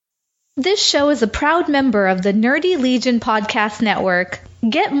This show is a proud member of the Nerdy Legion Podcast Network.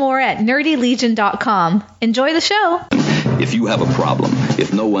 Get more at nerdylegion.com. Enjoy the show. If you have a problem,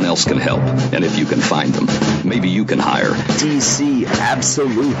 if no one else can help, and if you can find them, maybe you can hire DC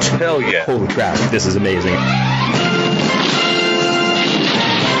Absolute. Hell yeah. Holy crap, this is amazing.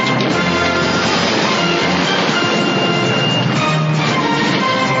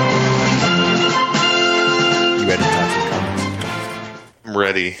 You ready to talk some comics? I'm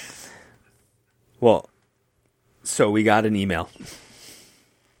ready. Well, so we got an email.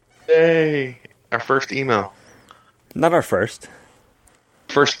 Hey, our first email. Not our first.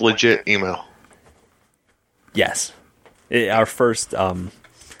 First legit email. Yes. Our first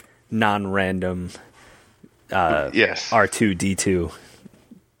non-random Yes. R2-D2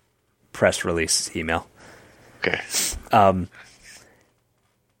 press release email. Okay.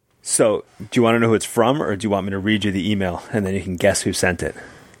 So, do you want to know who it's from, or do you want me to read you the email, and then you can guess who sent it?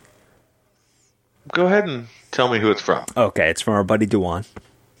 Go ahead and tell me who it's from. Okay, it's from our buddy Dewan.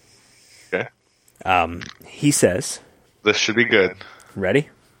 Okay. He says... This should be good. Ready?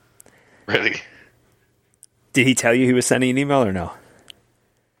 Ready. Did he tell you he was sending an email, or no?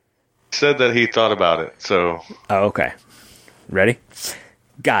 Said that he thought about it, so... Oh, okay. Ready?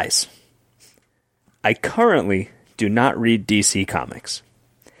 Guys, I currently do not read DC Comics.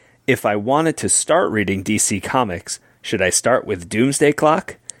 If I wanted to start reading DC Comics, should I start with Doomsday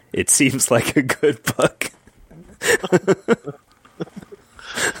Clock? It seems like a good book.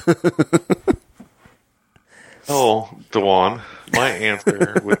 Oh, Dewan, my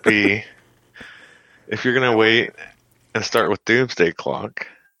answer would be, if you're going to wait and start with Doomsday Clock,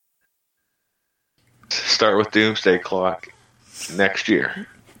 start with Doomsday Clock next year.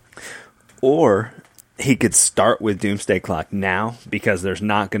 Or he could start with Doomsday Clock now, because there's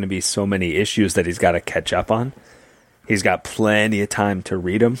not going to be so many issues that he's got to catch up on. He's got plenty of time to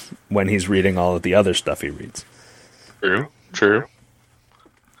read them when he's reading all of the other stuff he reads. True.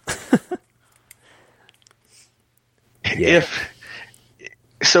 Yeah.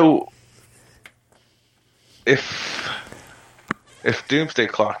 If Doomsday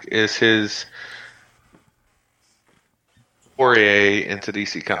Clock is his foray into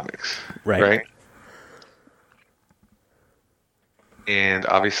DC Comics, right? And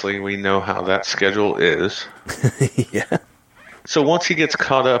obviously we know how that schedule is. Yeah. So once he gets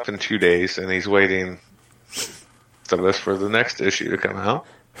caught up in 2 days and he's waiting for the next issue to come out,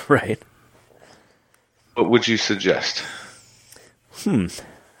 Right. what would you suggest?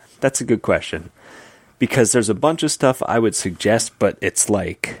 That's a good question. Because there's a bunch of stuff I would suggest, but it's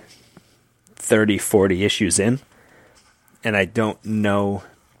like 30, 40 issues in. And I don't know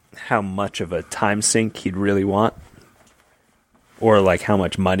how much of a time sink he'd really want. Or like how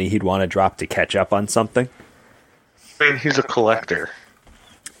much money he'd want to drop to catch up on something. I mean, he's a collector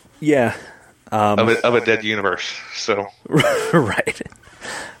Yeah. of a dead universe, so... Right.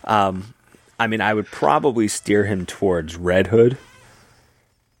 I mean, I would probably steer him towards Red Hood.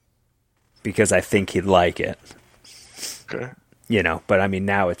 Because I think he'd like it. Okay. You know, but I mean,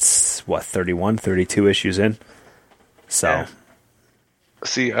 now it's, 31, 32 issues in? So... Yeah.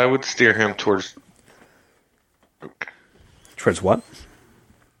 See, I would steer him towards... Towards what?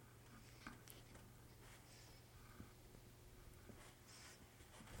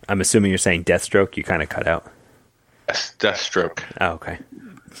 I'm assuming you're saying Deathstroke. You kind of cut out. Yes, Deathstroke. Oh, okay.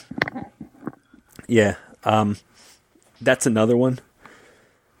 Yeah. That's another one.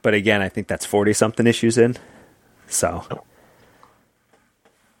 But again, I think that's 40-something issues in. So.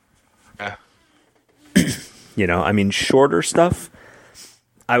 Yeah. You know, I mean, shorter stuff,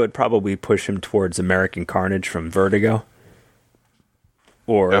 I would probably push him towards American Carnage from Vertigo.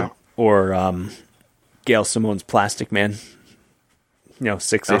 Or Gail Simone's Plastic Man. You know,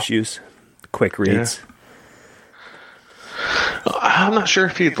 6 issues. Quick reads. Yeah. I'm not sure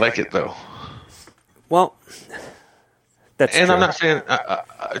if he'd like it, though. Well, that's and true. I'm not saying...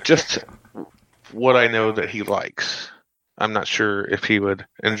 just what I know that he likes. I'm not sure if he would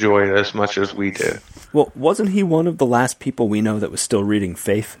enjoy it as much as we did. Well, wasn't he one of the last people we know that was still reading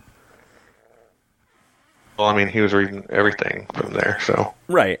Faith? Well, I mean, he was reading everything from there, so...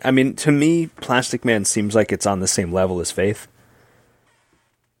 Right. I mean, to me, Plastic Man seems like it's on the same level as Faith.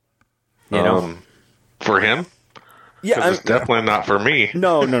 You know? For him? Yeah, it's definitely not for me.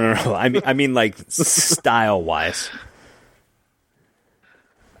 No. I mean, like, style-wise.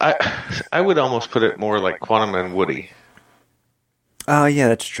 I would almost put it more like Quantum and Woody. Yeah,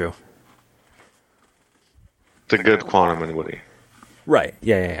 that's true. The good Quantum and Woody. Right.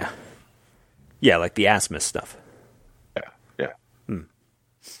 Yeah. Yeah, like the Asmus stuff. Yeah.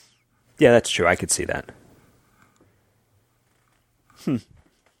 Yeah, that's true. I could see that.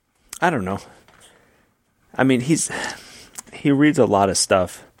 I don't know. I mean, he reads a lot of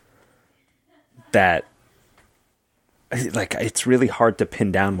stuff that, like, it's really hard to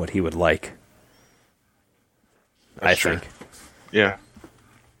pin down what he would like. That's I true. think. Yeah.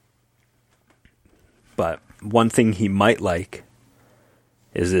 But one thing he might like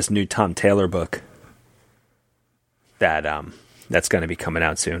is this new Tom Taylor book that's going to be coming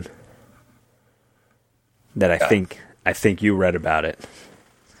out soon. That I think you read about it.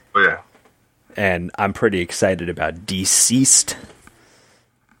 Oh, yeah. And I'm pretty excited about Deceased.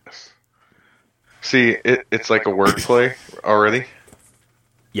 See, it's like a wordplay already.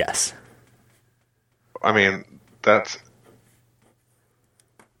 Yes. I mean, that's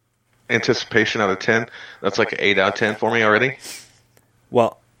anticipation out of 10. That's like an 8 out of 10 for me already.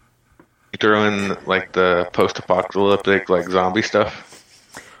 Well, You throw in like the post-apocalyptic, like zombie stuff.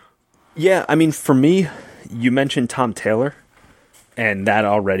 yeah, I mean, for me, you mentioned Tom Taylor, and that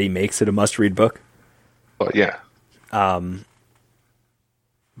already makes it a must-read book. But yeah,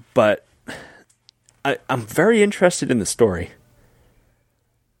 But I'm very interested in the story.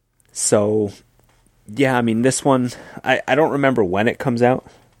 So, yeah, I mean, this one, I don't remember when it comes out.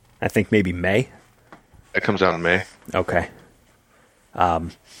 I think maybe May. it comes out in May. Okay.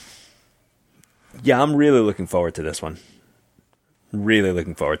 Yeah, I'm really looking forward to this one. Really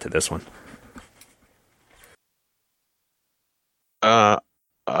looking forward to this one. I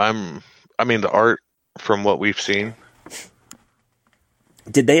mean, the art from what we've seen.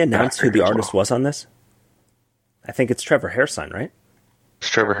 Did they announce who the as artist was on this? I think it's Trevor Hairsine, right? It's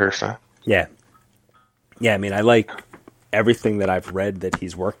Trevor Hairsine. Yeah. Yeah, I mean, I like everything that I've read that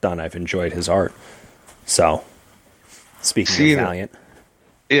he's worked on. I've enjoyed his art. So, speaking of Valiant.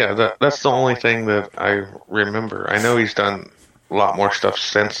 Yeah, that's the only thing that I remember. I know he's done a lot more stuff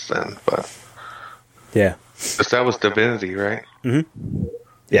since then, but Yeah. 'cause that was Divinity, right?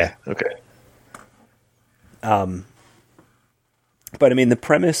 Yeah. Okay. But I mean, the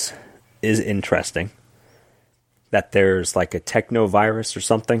premise is interesting. That there's like a techno virus or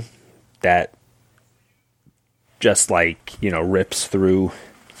something that just like, rips through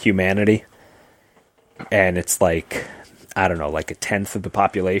humanity. And it's like, I don't know, like a tenth of the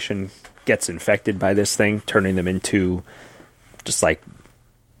population gets infected by this thing, turning them into just like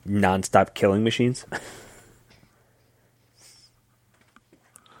nonstop killing machines.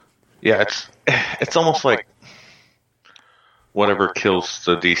 Yeah, it's almost like whatever kills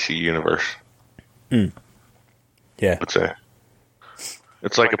the DC universe. Yeah. I'd say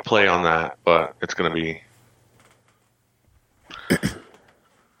it's like a play on that, but it's going to be.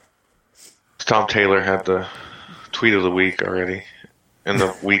 Tom Taylor had the tweet of the week already, and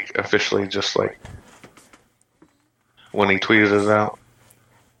the week officially just like when he tweeted it out.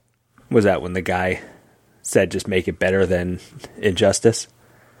 Was that when the guy said just make it better than Injustice?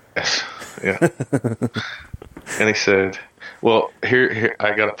 Yes, yeah. And he said, "Well, here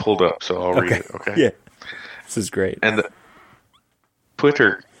I got it pulled up, so I'll read it." Okay. Yeah. This is great. And the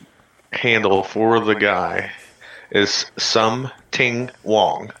Twitter handle for the guy is Sum Ting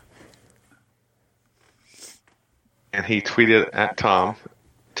Wong. And he tweeted at Tom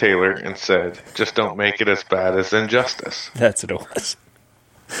Taylor and said, "Just don't make it as bad as Injustice." That's what it was.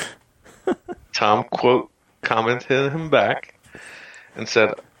 Tom, quote, commented him back and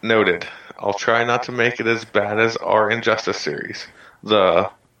said, "Noted. I'll try not to make it as bad as our Injustice series, the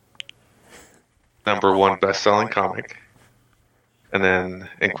 #1 best-selling comic." And then,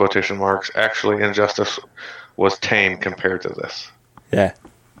 in quotation marks, actually, Injustice was tame compared to this. Yeah.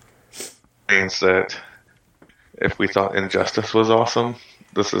 Means that if we thought Injustice was awesome,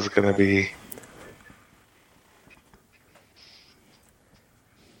 this is going to be...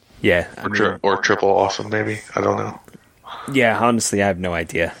 Yeah. Or triple awesome, maybe. I don't know. Yeah, honestly, I have no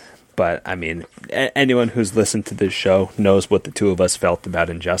idea. But, I mean, anyone who's listened to this show knows what the two of us felt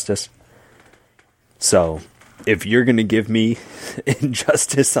about Injustice. So, if you're going to give me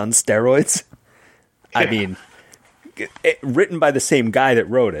Injustice on steroids, I mean, written by the same guy that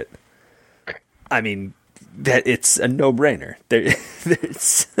wrote it, I mean, that it's a no-brainer.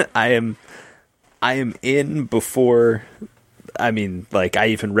 I am in before, I mean, like, I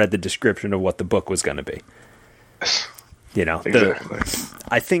even read the description of what the book was going to be. Exactly.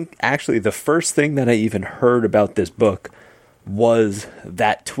 I think, actually, the first thing that I even heard about this book was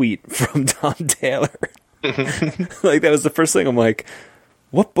that tweet from Tom Taylor. Like, that was the first thing. I'm like,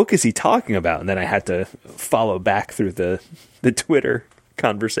 what book is he talking about? And then I had to follow back through the Twitter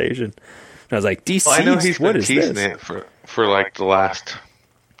conversation. And I was like, DC, well, I know he's what been is teasing this? it for like the last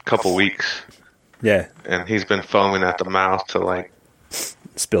couple weeks. Yeah. And he's been foaming at the mouth to like...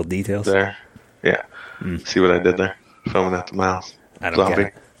 Spill details. There. Yeah. See what I did there? Foaming at the mouth. I don't get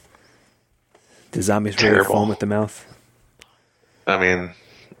it. Do zombies really Terrible. foam at the mouth? I mean,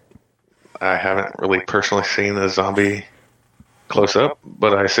 I haven't really personally seen a zombie close up,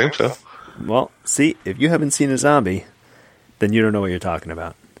 but I assume so. Well, see, if you haven't seen a zombie, then you don't know what you're talking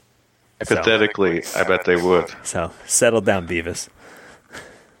about. Hypothetically, I bet they would. So, settle down, Beavis.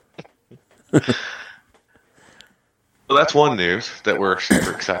 Well, that's one news that we're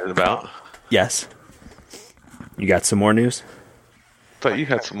super excited about. Yes. You got some more news? Thought you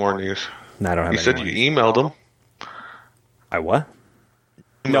had some more news. No, I don't have You any said more you news. emailed them. I what?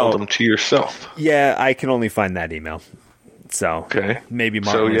 Emailed them to yourself. Yeah, I can only find that email. So, Okay. maybe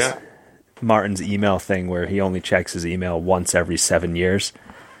So, Martin's email thing where he only checks his email once every 7 years.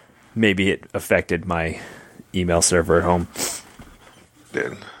 Maybe it affected my email server at home.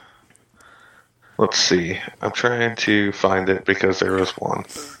 Did. Let's see. I'm trying to find it because there was one.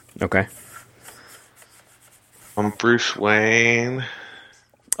 Okay. Bruce Wayne,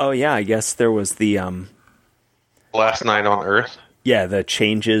 Oh, yeah, I guess there was the, Last Night on Earth. yeah, the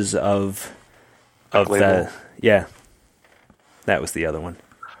changes of Label. the, yeah. That was the other one.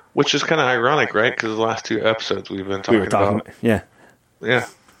 Which is kind of ironic, right? Because the last 2 episodes we've been talking, about. Yeah. Yeah.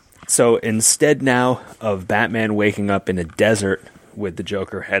 So instead now of Batman waking up in a desert with the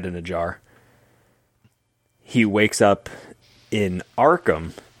Joker head in a jar, he wakes up in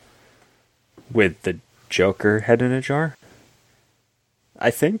Arkham with the Joker head in a jar. I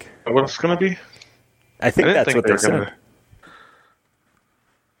think. What it's going to be? I think that's what they were said. gonna-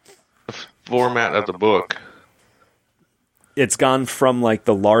 The format of the book. It's gone from like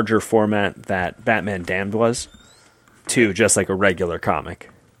the larger format that Batman Damned was to just like a regular comic.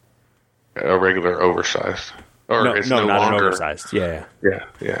 A regular oversized. Or No, it's no, no not longer. an oversized. Yeah.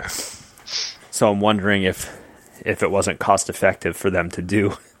 Yeah. So I'm wondering if it wasn't cost effective for them to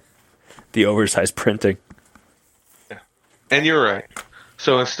do the oversized printing. And you're right.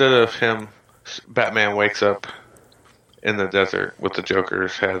 So instead of him, Batman wakes up in the desert with the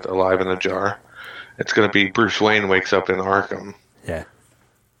Joker's head alive in a jar. It's going to be Bruce Wayne wakes up in Arkham, Yeah.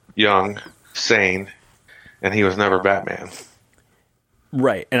 young, sane, and he was never Batman.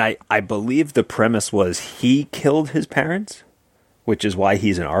 Right. And I believe the premise was he killed his parents, which is why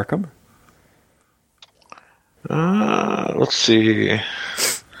he's in Arkham. Let's see.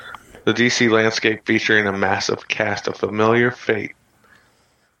 The DC landscape featuring a massive cast of familiar fate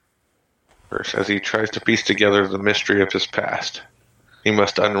as he tries to piece together the mystery of his past. He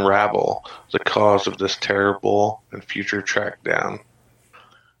must unravel the cause of this terrible and future track down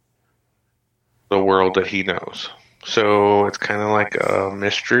the world that he knows. So it's kind of like a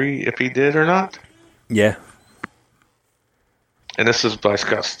mystery if he did or not. Yeah. And this is by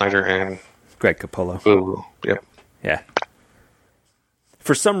Scott Snyder and Greg Capullo. Boo. Yep. Yeah.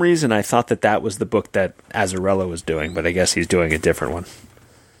 For some reason, I thought that was the book that Azzarello was doing, but I guess he's doing a different one.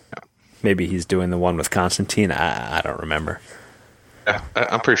 Maybe he's doing the one with Constantine. I don't remember. Yeah,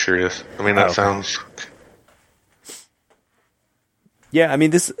 I'm pretty sure he is. I mean, that okay. sounds... Yeah, I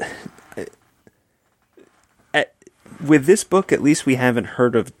mean, this... with this book, at least we haven't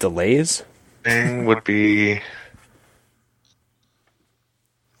heard of delays. Thing would be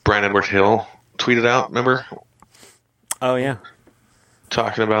Brian Edward Hill tweeted out, remember? Oh, yeah.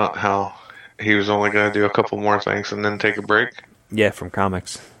 Talking about how he was only going to do a couple more things and then take a break. Yeah, from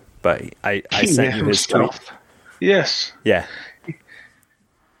comics. But I sent you his tweet. Yes. Yeah.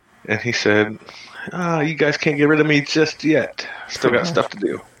 And he said, you guys can't get rid of me just yet. Still got stuff to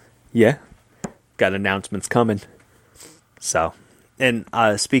do. Yeah. Got announcements coming. So, and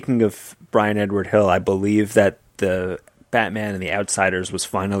speaking of Brian Edward Hill, I believe that the Batman and the Outsiders was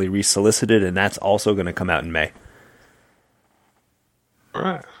finally resolicited, and that's also going to come out in May. All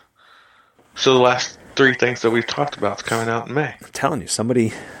right. So the last 3 things that we've talked about is coming out in May. I'm telling you,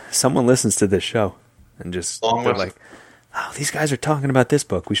 someone listens to this show and just Along they're with- like, oh, these guys are talking about this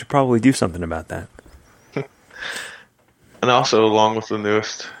book. We should probably do something about that. And also, along with the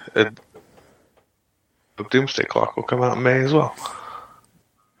newest, Doomsday Clock will come out in May as well.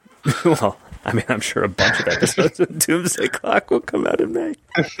 Well, I mean, I'm sure a bunch of episodes of Doomsday Clock will come out in May.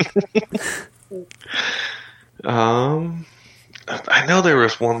 I know there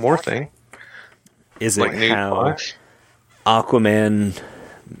was one more thing. Is it Like new how products. Aquaman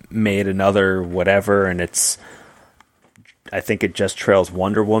made another whatever, and I think it just trails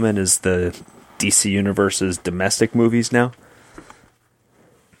Wonder Woman as the DC Universe's domestic movies now?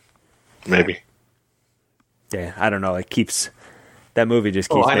 Maybe. Yeah, I don't know. That movie just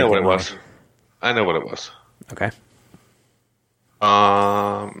keeps I know what it making money. was. I know what it was. Okay.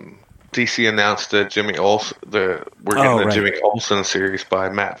 DC announced that Jimmy Olsen, we're getting the Jimmy Olsen series by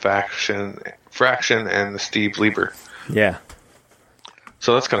Matt Fraction and Steve Lieber. Yeah.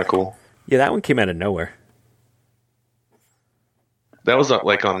 So that's kind of cool. Yeah, that one came out of nowhere. That was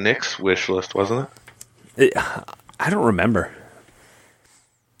like on Nick's wish list, wasn't it? I don't remember.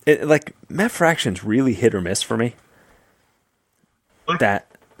 Like, Matt Fraction's really hit or miss for me. That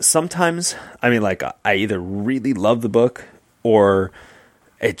sometimes, I mean, like, I either really love the book or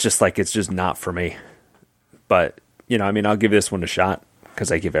it's just not for me. But, you know, I mean, I'll give this one a shot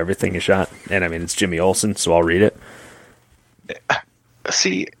because I give everything a shot. And, I mean, it's Jimmy Olsen, so I'll read it.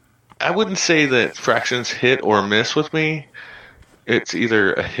 See, I wouldn't say that Fraction's hit or miss with me. It's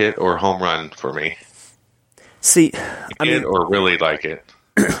either a hit or home run for me. See, I mean, mean, or really like it.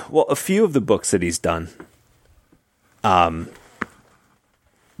 Well, a few of the books that he's done, like,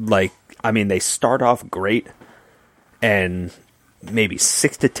 I mean, they start off great, and maybe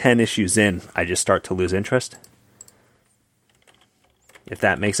 6 to 10 issues in, I just start to lose interest. If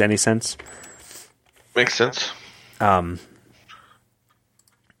that makes any sense. Makes sense.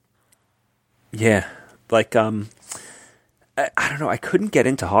 Yeah, like, I don't know, I couldn't get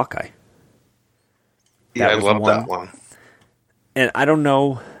into Hawkeye. Yeah, I love that one. And I don't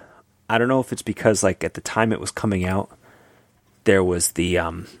know if it's because, like, at the time it was coming out, there was the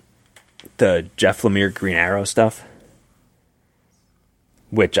Jeff Lemire Green Arrow stuff,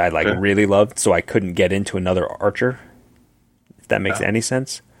 which I really loved, so I couldn't get into another Archer. If that makes any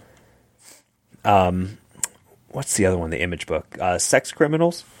sense. What's the other one? The Image book, Sex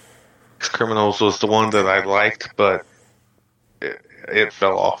Criminals. Sex Criminals was the one that I liked, but it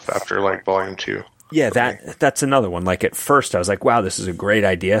fell off after like volume 2. Yeah, that's another one. Like, at first I was like, wow, this is a great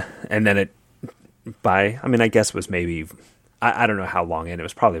idea. And then I guess it was maybe, I don't know how long in. It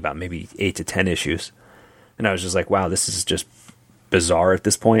was probably about maybe 8 to 10 issues. And I was just like, wow, this is just bizarre at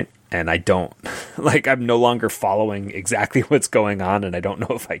this point. And I don't, like, I'm no longer following exactly what's going on. And I don't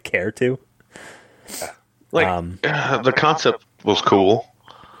know if I care to. Like, the concept was cool.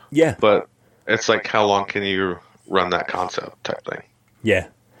 Yeah. But it's like, how long can you run that concept type thing? Yeah.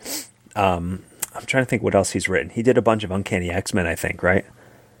 I'm trying to think what else he's written. He did a bunch of Uncanny X-Men, I think, right?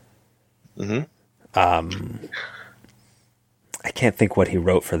 Mm-hmm. I can't think what he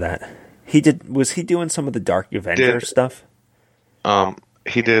wrote for that. Was he doing some of the Dark Avenger stuff?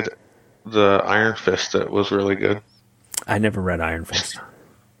 He did the Iron Fist that was really good. I never read Iron Fist.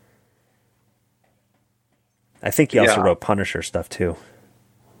 I think he also wrote Punisher stuff too.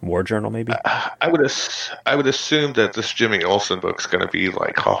 War Journal, maybe? I would assume that this Jimmy Olsen book's going to be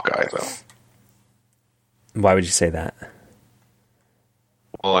like Hawkeye, though. Why would you say that?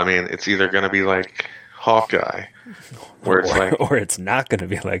 Well, I mean, it's either going to be like Hawkeye, where it's or it's not going to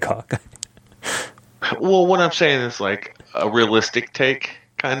be like Hawkeye. Well, what I'm saying is like a realistic take,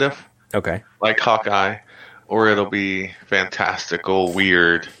 kind of. Okay. Like Hawkeye, or it'll be fantastical,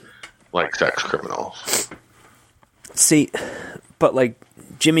 weird, like Sex Criminals. See, but like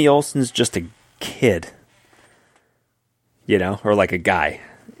Jimmy Olsen's just a kid, you know, or like a guy.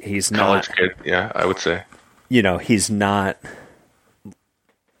 He's college not kid. Yeah, I would say. You know, he's not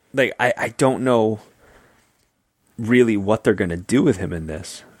like I don't know really what they're going to do with him in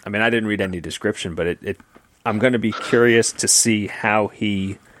this. I mean, I didn't read any description, but I'm going to be curious to see how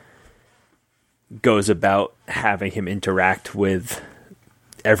he goes about having him interact with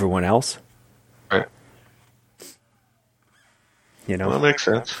everyone else. Right. You know, well, that makes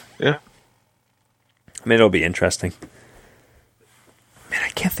sense. Yeah. I mean, it'll be interesting. Man, I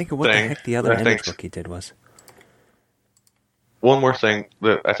can't think of what the heck the other Image book he did was. One more thing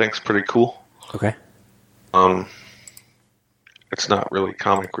that I think is pretty cool. Okay. It's not really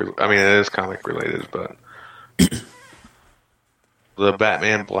comic. I mean, it is comic related, but the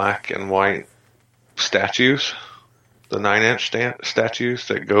Batman black and white statues, the 9-inch statues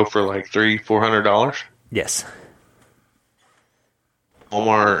that go for like $300-400. Yes.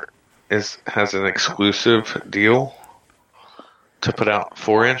 Walmart has an exclusive deal to put out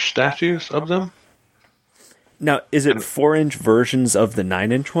 4-inch statues of them. Now, is it 4-inch versions of the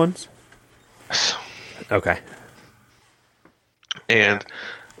 9-inch ones? Yes. Okay. And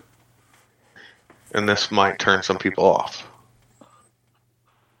this might turn some people off.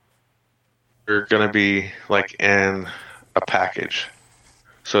 They're going to be like in a package.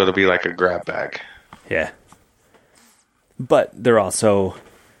 So it'll be like a grab bag. Yeah. But they're also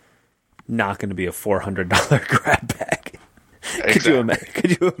not going to be a $400 grab bag. Exactly.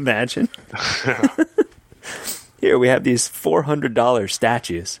 Could you imagine? Here we have these $400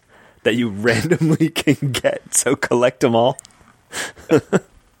 statues that you randomly can get, so collect them all.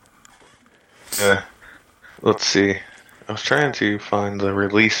 Let's see. I was trying to find the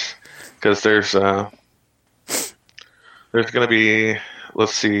release because there's going to be,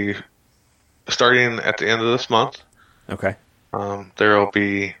 let's see, starting at the end of this month. Okay. There will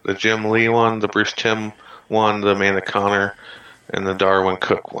be the Jim Lee one, the Bruce Timm one, the Amanda Connor, and the Darwin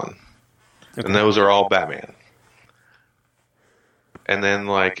Cook one. Okay. And those are all Batman. And then,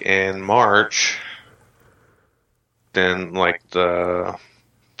 like, in March, then, like, the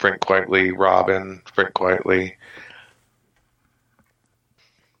Frank Quitely, Robin, Frank Quitely.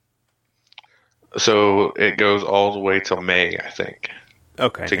 So it goes all the way till May, I think.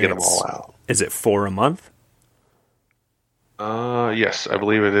 Okay. To get them all out. Is it 4 a month? Yes, I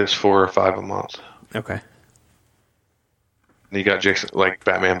believe it is 4 or 5 a month. Okay. And you got Jason, like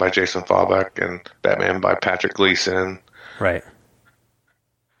Batman by Jason Fabok and Batman by Patrick Gleason. Right.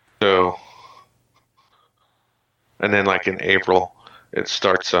 So, and then like in April, it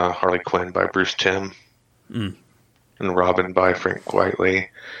starts Harley Quinn by Bruce Timm, and Robin by Frank Quitely,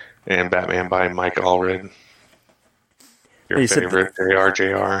 and Batman by Mike Allred. Your favorite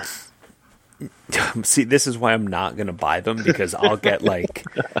JR. See, this is why I'm not going to buy them, because I'll get like,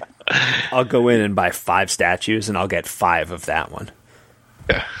 I'll go in and buy 5 statues and I'll get 5 of that one.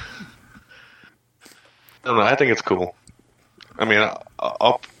 Yeah. I don't know. I think it's cool. I mean,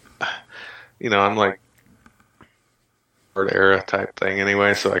 I'm like era type thing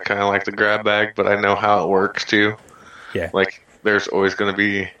anyway, so I kind of like the grab bag, but I know how it works too. Yeah. Like, there's always going to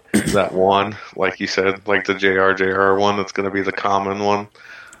be that one, like you said, like the JR one that's going to be the common one.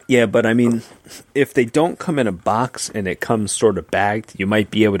 Yeah, but I mean, if they don't come in a box and it comes sort of bagged, you might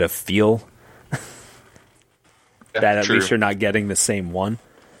be able to feel that at least you're not getting the same one.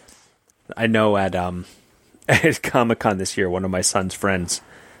 I know at Comic-Con this year, one of my son's friends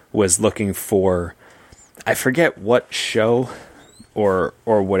was looking for, I forget what show or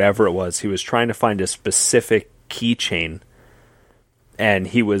whatever it was. He was trying to find a specific keychain, and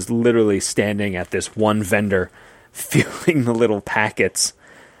he was literally standing at this one vendor feeling the little packets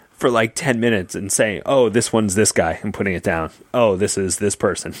for like 10 minutes and saying, oh, this one's this guy, and putting it down. Oh, this is this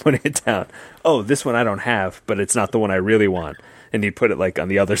person, putting it down. Oh, this one I don't have, but it's not the one I really want. And he put it like on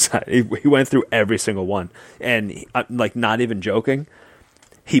the other side. He went through every single one. And like, not even joking,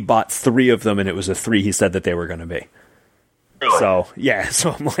 he bought 3 of them, and it was a 3 he said that they were going to be. Really? So, yeah.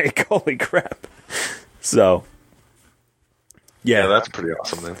 So I'm like, holy crap. So, yeah. That's pretty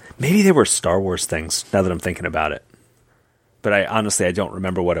awesome, man. Maybe they were Star Wars things, now that I'm thinking about it. But I don't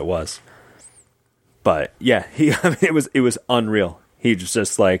remember what it was. But yeah, it was unreal. He was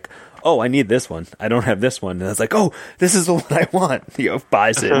just like, oh, I need this one. I don't have this one. And I was like, oh, this is the one I want. He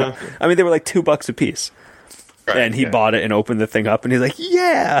buys it. I mean, they were like $2 a piece. Right, and he bought it and opened the thing up, and he's like,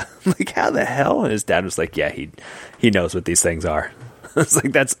 yeah. I'm like, how the hell? And his dad was like, yeah, he knows what these things are. It's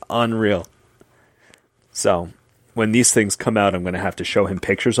like, that's unreal. So when these things come out, I'm going to have to show him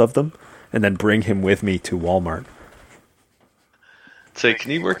pictures of them and then bring him with me to Walmart. Say,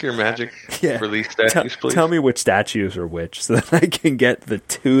 can you work your magic for these statues, please? Tell me which statues are which, so that I can get the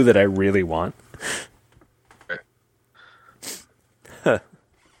 2 that I really want. Right. Huh.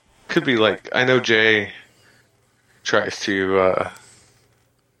 Could be like, I know Jay tries to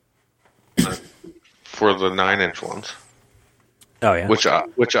for the 9-inch ones. Oh yeah,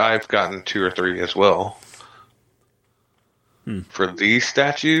 which I've gotten 2 or 3 as well. For these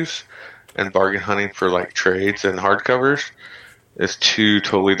statues and bargain hunting for like trades and hardcovers. It's 2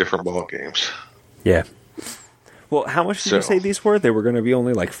 totally different ball games. Yeah. Well, how much did you say these were? They were going to be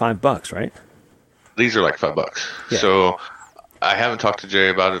only like $5, right? These are like $5. Yeah. So I haven't talked to Jay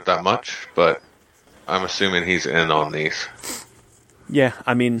about it that much, but I'm assuming he's in on these. Yeah,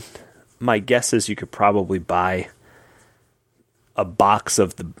 I mean, my guess is you could probably buy a box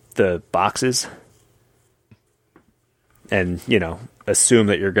of the boxes and, assume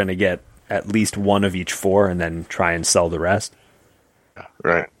that you're going to get at least 1 of each 4 and then try and sell the rest.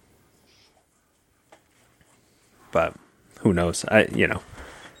 Right. But who knows? I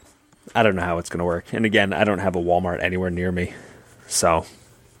don't know how it's going to work. And again, I don't have a Walmart anywhere near me. So.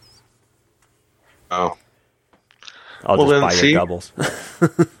 Oh. I'll just buy your doubles.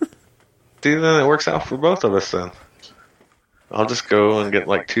 See, then it works out for both of us then. I'll just go and get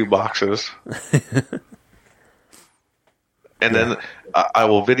like 2 boxes. And then I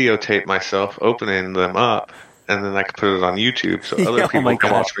will videotape myself opening them up, and then I can put it on YouTube so other people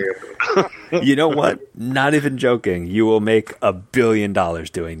can watch me. You know what? Not even joking. You will make $1 billion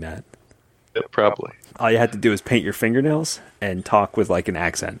doing that. Yeah, probably. All you have to do is paint your fingernails and talk with like an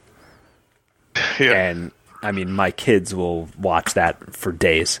accent. Yeah. And I mean, my kids will watch that for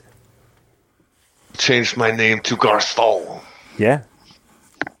days. Changed my name to Garthol. Yeah.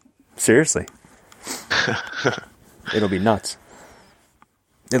 Seriously. It'll be nuts.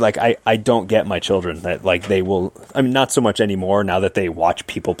 Like, I don't get my children that, like, they will... I mean, not so much anymore now that they watch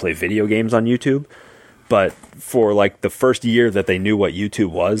people play video games on YouTube. But for like the first year that they knew what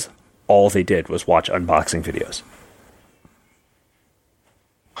YouTube was, all they did was watch unboxing videos.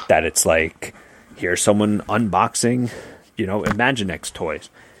 That it's like, here's someone unboxing, Imaginext toys.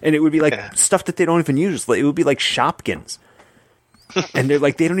 And it would be like stuff that they don't even use. It would be like Shopkins. And they're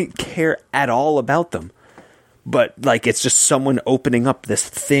like, they don't even care at all about them. But like, it's just someone opening up this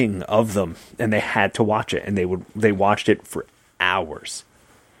thing of them, and they had to watch it, and they watched it for hours.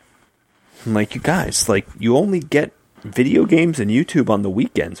 I'm like, you guys, like, you only get video games and YouTube on the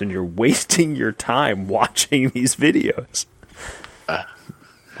weekends, and you're wasting your time watching these videos.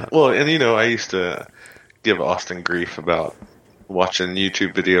 Well, and I used to give Austin grief about watching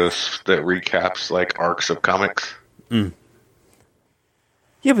YouTube videos that recaps like arcs of comics. Mm.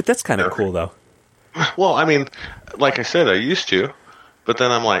 Yeah, but that's kind of cool, though. Well, I mean, like I said, I used to, but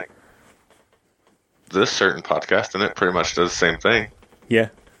then I'm like, this certain podcast, and it pretty much does the same thing. Yeah.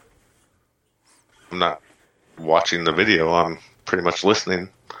 I'm not watching the video. I'm pretty much listening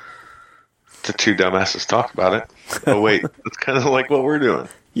to two dumbasses talk about it. Oh, wait. It's kind of like what we're doing.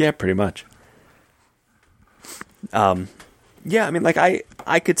 Yeah, pretty much. Yeah, I mean, like,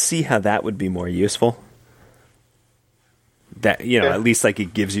 I could see how that would be more useful. That, at least, like,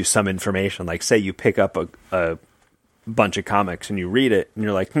 it gives you some information. Like, say you pick up a bunch of comics and you read it, and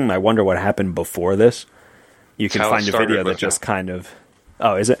you're like, I wonder what happened before this. You can find a video that just kind of...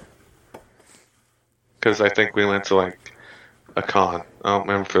 Oh, is it? Because I think we went to, like, a con. I don't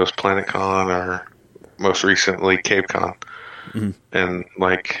remember if it was Planet Con or most recently Cape Con. Mm-hmm. And,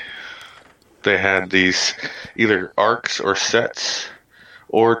 like, they had these either arcs or sets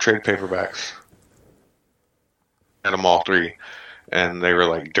or trade paperbacks. Had them all three. And they were,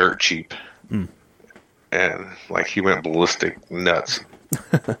 like, dirt cheap. Mm. And, like, he went ballistic nuts.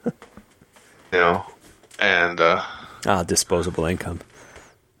 And... disposable income.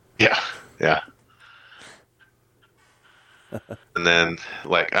 Yeah. And then,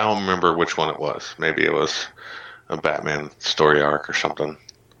 like, I don't remember which one it was. Maybe it was a Batman story arc or something.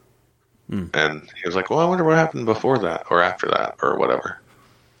 Mm. And he was like, well, I wonder what happened before that or after that or whatever.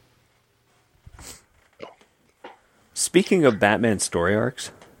 Speaking of Batman story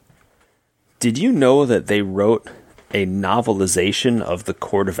arcs, did you know that they wrote a novelization of the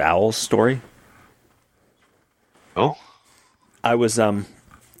Court of Owls story? Oh? I was,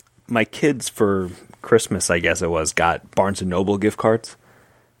 my kids for Christmas, I guess it was, got Barnes & Noble gift cards.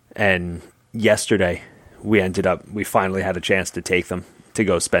 And yesterday, we finally had a chance to take them to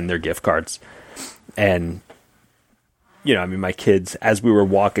go spend their gift cards. And, my kids, as we were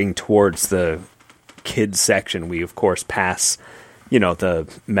walking towards the kids section, we, of course, pass, the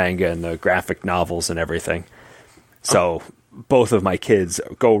manga and the graphic novels and everything. So both of my kids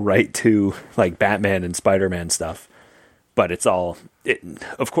go right to, like, Batman and Spider-Man stuff. But it's all...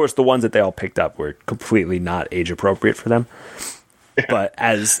 of course, the ones that they all picked up were completely not age appropriate for them. Yeah. But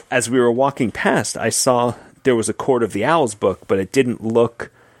as we were walking past, I saw there was a Court of the Owls book, but it didn't look,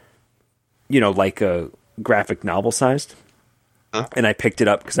 like a graphic novel sized. Huh? And I picked it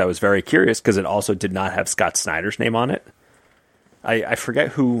up because I was very curious, because it also did not have Scott Snyder's name on it. I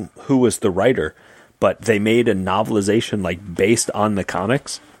forget who was the writer, but they made a novelization like based on the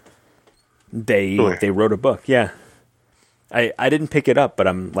comics. They wrote a book, yeah. I didn't pick it up, but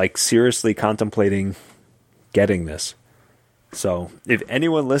I'm like seriously contemplating getting this. So if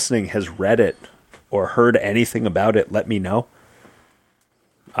anyone listening has read it or heard anything about it, let me know.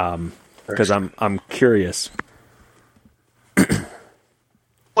 Because I'm curious. I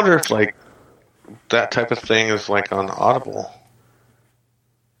wonder if like that type of thing is like on Audible.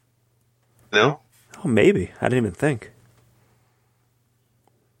 No? Oh, maybe. I didn't even think.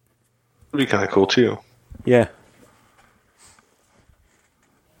 It'd be kind of cool too. Yeah.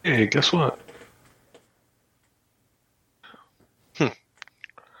 Hey, guess what?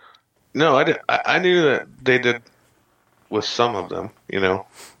 No, I knew that they did with some of them,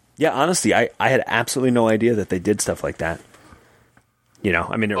 Yeah, honestly, I had absolutely no idea that they did stuff like that. It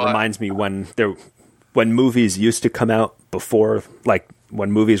reminds me when movies used to come out before, like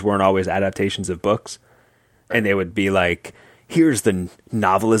when movies weren't always adaptations of books, and they would be like, here's the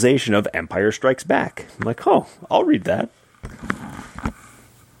novelization of Empire Strikes Back. I'm like, oh, I'll read that.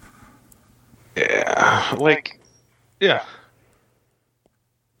 Yeah, yeah.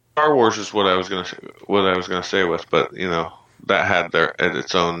 Star Wars is what I was gonna say with, but that had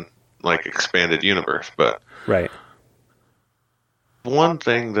its own like expanded universe. But right. One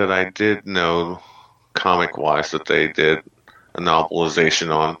thing that I did know, comic wise, that they did a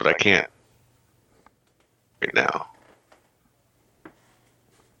novelization on, but I can't right now.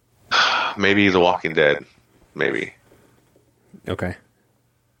 Maybe The Walking Dead. Maybe. Okay.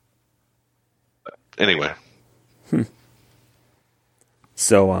 Anyway.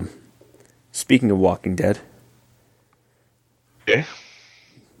 So, speaking of Walking Dead, Okay.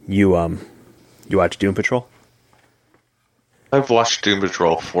 you watch Doom Patrol? I've watched Doom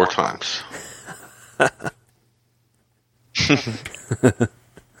Patrol 4 times.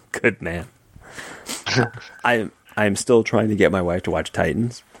 Good man. I'm still trying to get my wife to watch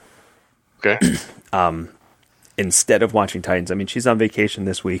Titans. Okay. Instead of watching Titans, I mean, she's on vacation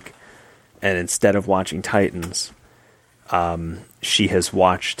this week, and instead of watching Titans, she has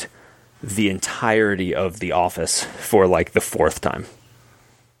watched the entirety of The Office for like the 4th time.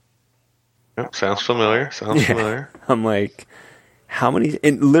 Yep, sounds familiar. Familiar. I'm like, how many?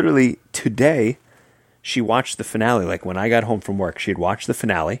 And literally today, she watched the finale. Like when I got home from work, she had watched the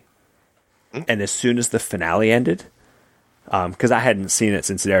finale, and as soon as the finale ended, because I hadn't seen it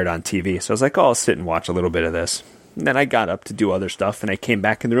since it aired on TV, so I was like, oh, I'll sit and watch a little bit of this. And then I got up to do other stuff, and I came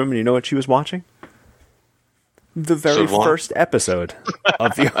back in the room, and you know what she was watching? The very first episode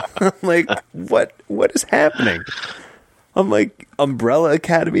of the. I'm like, what is happening? I'm like, Umbrella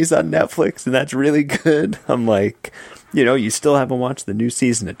Academy's on Netflix, and that's really good. I'm like, you still haven't watched the new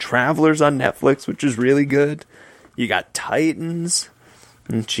season of Travelers on Netflix, which is really good. You got Titans.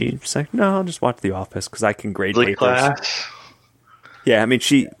 And she's like, no, I'll just watch The Office, because I can grade papers. Class. Yeah, I mean,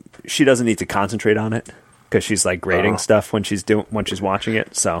 she doesn't need to concentrate on it, because she's like grading stuff when she's watching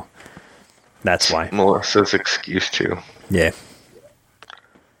it, so that's why. Melissa's excuse too. Yeah.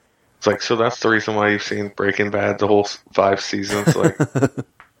 It's like, so that's the reason why you've seen Breaking Bad the whole 5 seasons, like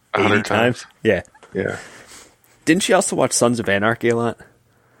 100 times. Yeah. Yeah. Didn't she also watch Sons of Anarchy a lot?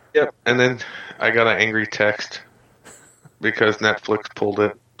 Yep. And then I got an angry text because Netflix pulled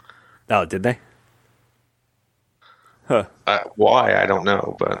it. Oh, did they? Huh. Why? I don't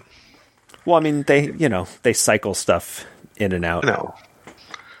know, but. Well, I mean, they cycle stuff in and out. No.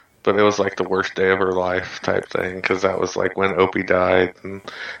 But it was like the worst day of her life type thing, because that was like when Opie died, and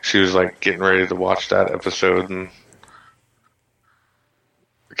she was like getting ready to watch that episode, and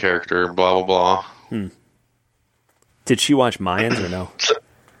the character, blah, blah, blah. Did she watch Mayans or no?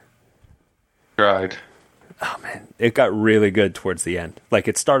 Tried. Oh, man. It got really good towards the end. Like,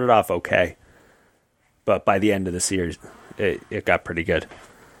 it started off okay, but by the end of the series, it got pretty good.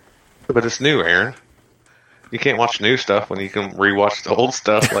 But it's new, Aaron. You can't watch new stuff when you can rewatch the old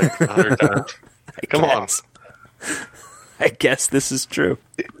stuff like 100 times. Come on. I guess this is true.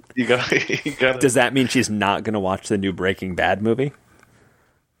 You gotta. Does that mean she's not going to watch the new Breaking Bad movie?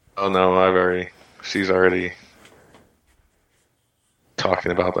 Oh no, she's already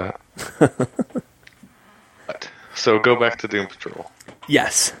talking about that. So go back to Doom Patrol.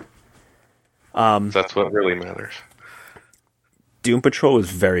 Yes. That's what really matters. Doom Patrol is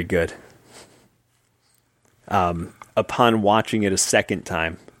very good. Upon watching it a second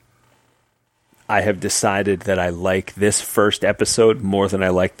time, I have decided that I like this first episode more than I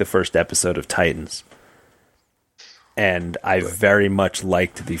like the first episode of Titans. And I very much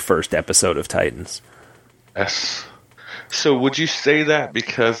liked the first episode of Titans. Yes. So would you say that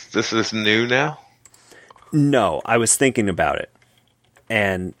because this is new now? No, I was thinking about it.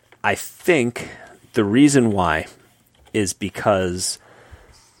 And I think the reason why is because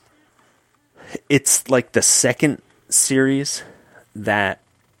it's like the second series that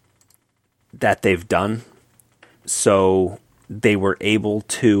they've done. So they were able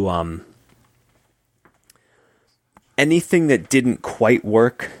to anything that didn't quite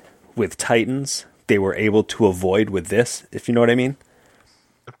work with Titans, they were able to avoid with this, if you know what I mean.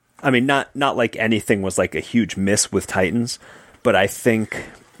 I mean, not like anything was like a huge miss with Titans, but I think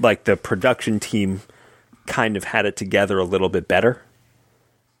like the production team kind of had it together a little bit better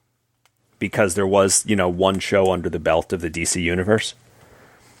because there was, one show under the belt of the DC universe.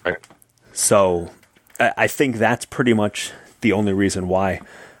 Right. So I think that's pretty much the only reason why.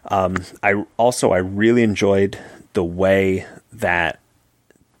 I really enjoyed the way that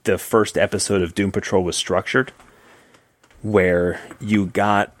the first episode of Doom Patrol was structured, where you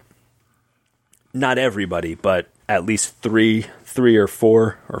got not everybody, but at least three or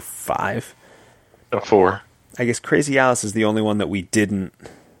four or five. 4. I guess Crazy Alice is the only one that we didn't.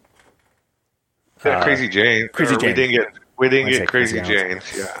 Yeah, Crazy Jane. Crazy Jane. We didn't get Crazy Jane.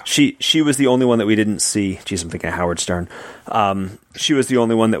 Yeah. She was the only one that we didn't see. Jeez, I'm thinking of Howard Stern. She was the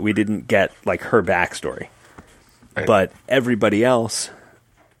only one that we didn't get like her backstory. Right. But everybody else,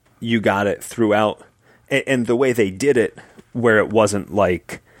 you got it throughout. And the way they did it, where it wasn't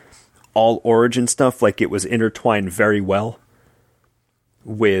like all origin stuff, like it was intertwined very well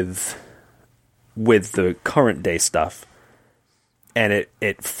with the current day stuff. And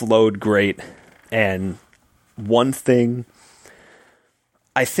it flowed great. And one thing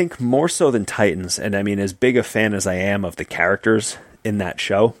I think more so than Titans, and I mean, as big a fan as I am of the characters in that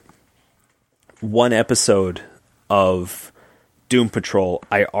show, one episode of Doom Patrol,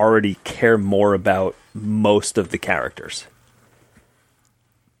 I already care more about most of the characters.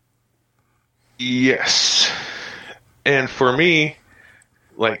 Yes. And for me,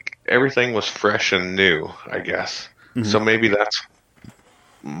 like, everything was fresh and new, I guess. Mm-hmm. So maybe that's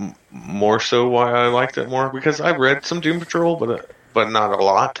more so why I liked it more, because I read some Doom Patrol, but not a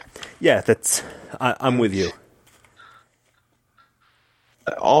lot. Yeah, I'm with you.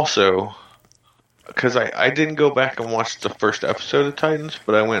 Also, because I didn't go back and watch the first episode of Titans,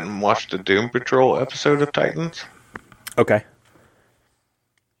 but I went and watched the Doom Patrol episode of Titans. Okay.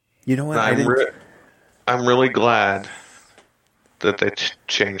 You know what? I'm really glad that they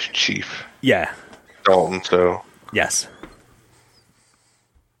changed Chief. Yeah. Dalton, so... Yes.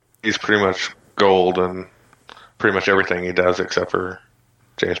 He's pretty much gold and pretty much everything he does except for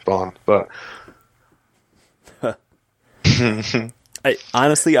James Bond. But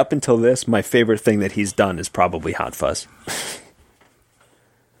honestly, up until this, my favorite thing that he's done is probably Hot Fuzz.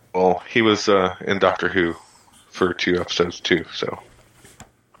 Well, he was in Doctor Who for 2 episodes too, so...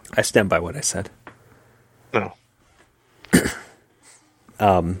 I stand by what I said. No.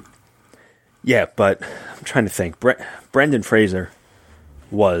 Yeah, but I'm trying to think. Brendan Fraser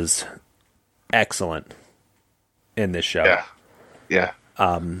was excellent in this show. Yeah.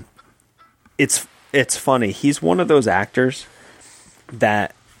 It's funny. He's one of those actors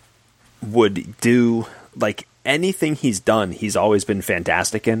that would do, like, anything he's done, he's always been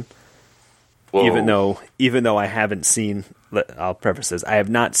fantastic in. Whoa. Even though I haven't seen, I'll preface this, I have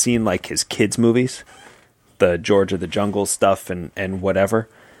not seen, like, his kids' movies, the George of the Jungle stuff and whatever.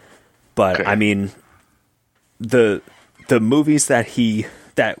 But okay. I mean, the movies that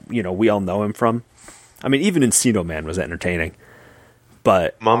we all know him from, I mean, even Encino Man was entertaining.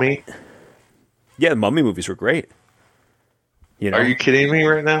 But Mummy? Yeah, the Mummy movies were great. Are you kidding me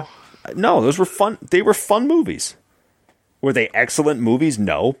right now? No, those were fun. They were fun movies. Were they excellent movies?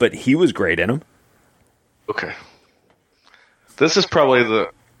 No, but he was great in them. Okay. This is probably the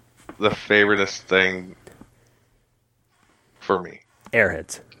favoriteest thing for me.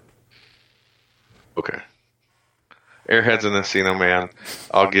 Airheads. Okay. Airheads and Encino Man,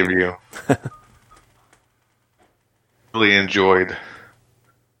 I'll give you. Really enjoyed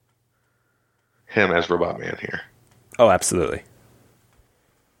him as Robot Man here. Oh, absolutely.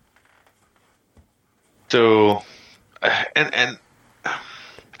 So, and I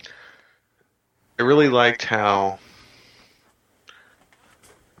really liked how,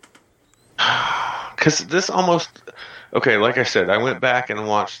 because this almost, okay, like I said, I went back and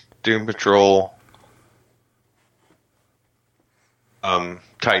watched Doom Patrol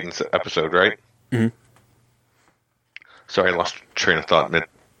Titans episode, right? Mm-hmm. Sorry, I lost train of thought mid.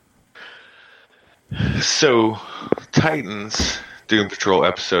 So, Titans Doom Patrol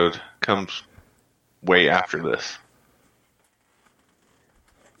episode comes way after this.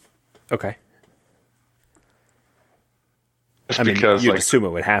 Okay. Just because, you'd assume it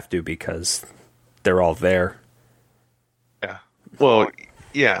would have to because they're all there. Yeah. Well,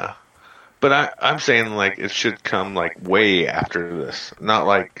 yeah. But I'm saying, like, it should come, like, way after this. Not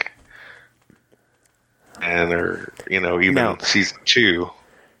like, or, even season 2.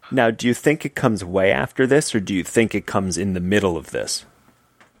 Now, do you think it comes way after this, or do you think it comes in the middle of this?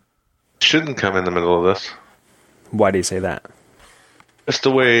 It shouldn't come in the middle of this. Why do you say that? It's the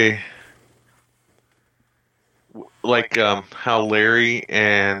way, like, how Larry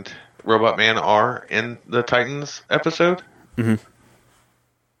and Robot Man are in the Titans episode. Mm-hmm.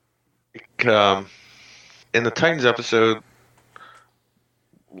 In the Titans episode,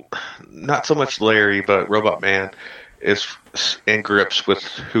 not so much Larry, but Robot Man is in grips with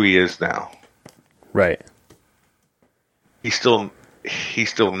who he is now. Right. He's still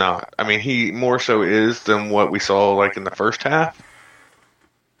not. I mean, he more so is than what we saw, like, in the first half.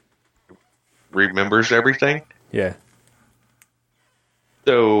 Remembers everything. Yeah.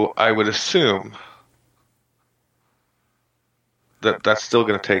 So I would assume that's still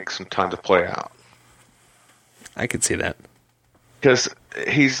going to take some time to play out. I could see that. Because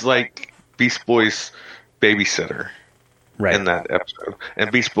he's like Beast Boy's babysitter in that episode.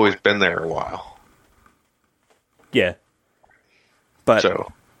 And Beast Boy's been there a while. Yeah. But,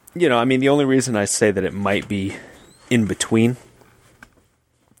 the only reason I say that it might be in between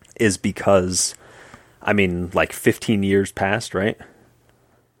is because, 15 years passed, right?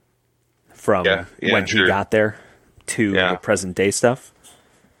 From when he got there to the present day stuff.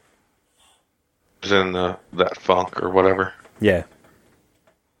 It was in that funk or whatever. Yeah.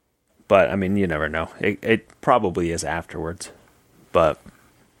 But, you never know. It probably is afterwards. But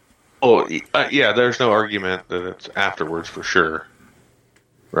Oh, yeah, there's no argument that it's afterwards for sure.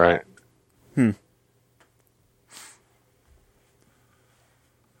 Right? Right?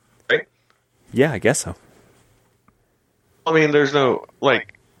 Yeah, I guess so. I mean, there's no,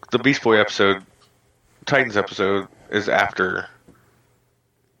 like, the Beast Boy episode, Titans episode, is after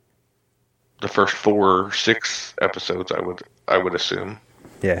the first 4 or 6 episodes, I would assume.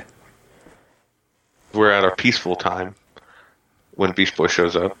 Yeah. We're at our peaceful time when Beast Boy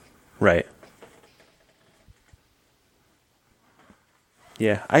shows up. Right.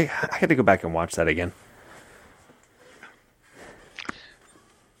 Yeah, I had to go back and watch that again.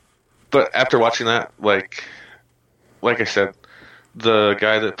 But after watching that, like I said, the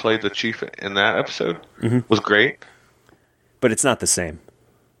guy that played the chief in that episode was great. But it's not the same.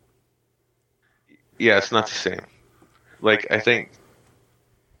 Yeah, it's not the same. Like, I think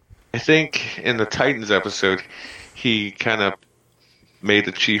in the Titans episode, he kind of made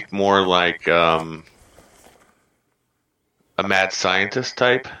the chief more like a mad scientist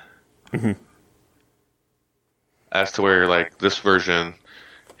type. As to where, like, this version,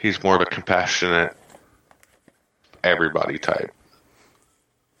 he's more of a compassionate everybody type.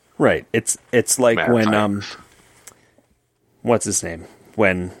 Right. It's like Mad when scientist. what's his name?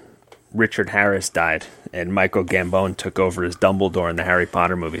 When Richard Harris died and Michael Gambon took over as Dumbledore in the Harry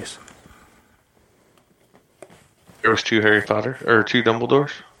Potter movies. There was 2 Harry Potter or 2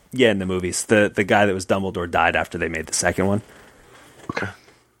 Dumbledores. Yeah, in the movies. The guy that was Dumbledore died after they made the second one. Okay.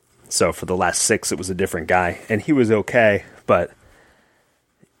 So for the last 6 it was a different guy and he was okay, but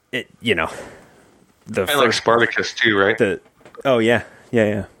it, you know, the Kind of like Spartacus too, right? Oh yeah.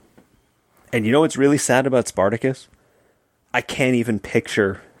 And you know what's really sad about Spartacus? I can't even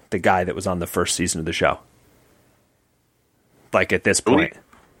picture the guy that was on the first season of the show. Like at this point. Really?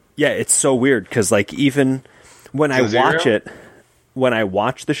 Yeah, it's so weird because like even when I watch Zero? it, when I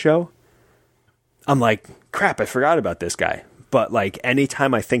watch the show, I'm like, crap, I forgot about this guy. But like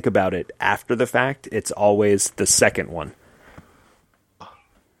anytime I think about it after the fact, it's always the second one.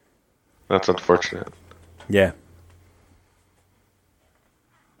 That's unfortunate. Yeah.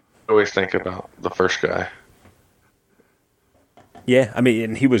 I always think about the first guy. Yeah, I mean,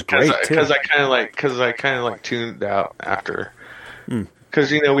 and he was great too. Because I kind of like tuned out after.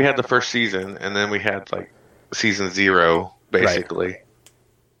 Because you know we had the first season, and then we had like season 0, basically.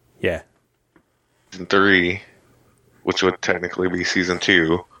 Yeah. Season 3, which would technically be season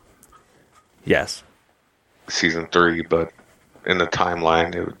 2, Yes. season 3, but in the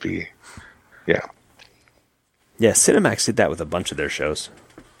timeline it would be, yeah. Yeah, Cinemax did that with a bunch of their shows.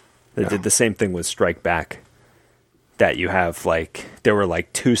 They did the same thing with Strike Back. That you have like there were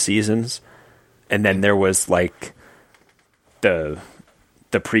like 2 seasons, and then there was like the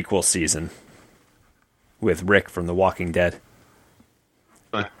prequel season with Rick from The Walking Dead.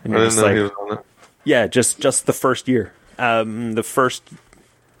 I you're didn't just know like- he was on it. Yeah, just the first year. The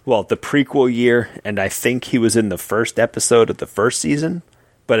prequel year, and I think he was in the first episode of the first season,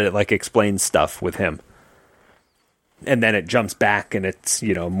 but it like explains stuff with him. And then it jumps back and it's,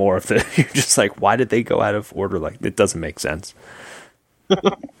 you know, more of the, you're just like, why did they go out of order? Like, it doesn't make sense.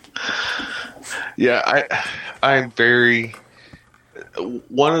 Yeah, I'm very.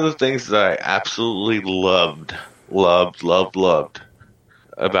 One of the things that I absolutely loved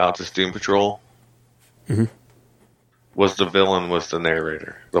about this Doom Patrol was the villain was the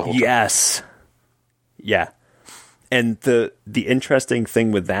narrator the whole time. Yes. Yeah. And the interesting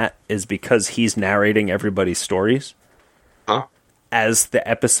thing with that is because he's narrating everybody's stories, Huh? as the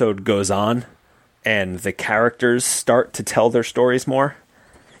episode goes on and the characters start to tell their stories more,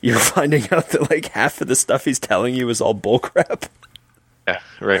 you're finding out that like half of the stuff he's telling you is all bullcrap. Yeah,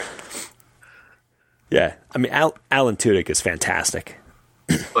 right. Yeah. I mean, Alan Tudyk is fantastic.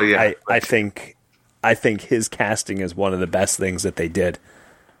 Well, yeah, I think his casting is one of the best things that they did.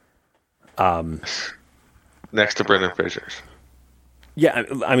 next to Brendan Fraser's. Yeah,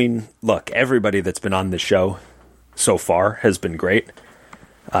 I mean, look, everybody that's been on the show so far has been great.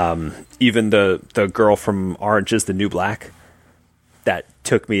 Even the girl from Orange is the New Black, that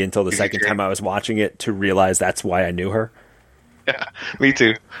took me until the second time I was watching it to realize that's why I knew her. Yeah, me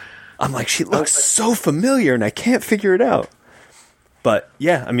too. I'm like, she looks so familiar and I can't figure it out. But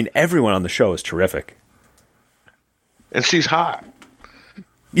yeah, I mean, everyone on the show is terrific. And she's hot.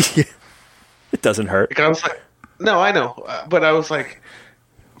 Yeah. It doesn't hurt. Like, I was like, no, I know. But I was like,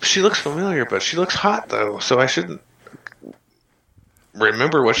 she looks familiar, but she looks hot, though. So I shouldn't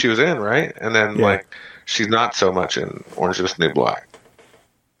remember what she was in, right? And then, Yeah. like, she's not so much in Orange is the New Black.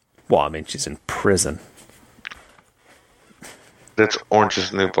 Well, I mean, she's in prison. That's Orange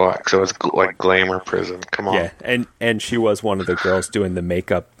is the New Black. So it's like glamour prison. Come on. Yeah, and she was one of the girls doing the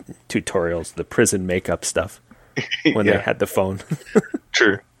makeup tutorials, the prison makeup stuff when they had the phone.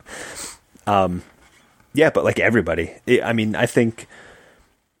 True. Yeah, but like everybody, I mean, I think,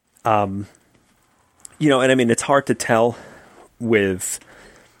 and I mean, it's hard to tell with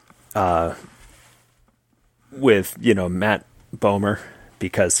Matt Bomer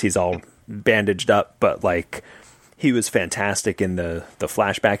because he's all bandaged up, but like he was fantastic in the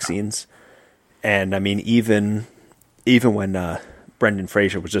flashback scenes. And I mean, even when Brendan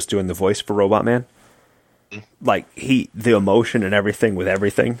Fraser was just doing the voice for Robot Man, like the emotion and everything with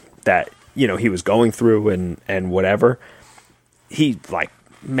everything that, he was going through and whatever, he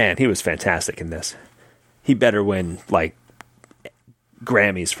was fantastic in this. He better win like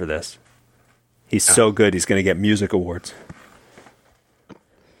Grammys for this. He's so good. He's going to get music awards.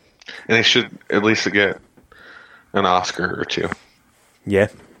 And he should at least get an Oscar or two. Yeah.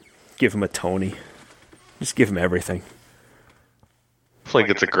 Give him a Tony. Just give him everything. Like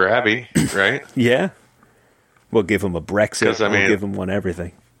it's a grabby, right? Yeah. We'll give him a Brexit. We'll give him one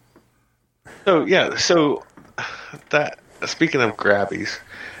everything. So, yeah. So, speaking of grabbies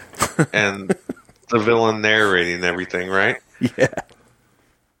and the villain narrating everything, right? Yeah.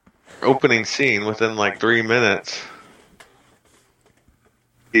 Opening scene within like 3 minutes,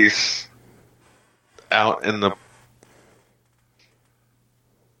 he's out in the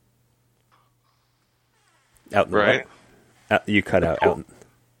right. You cut out in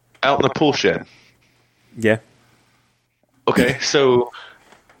the pool shed. Yeah. Okay, so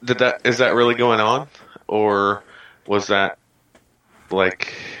is that really going on, or was that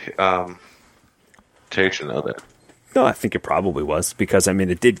like taken of it? No, I think it probably was because I mean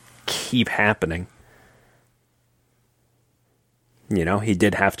it did keep happening. He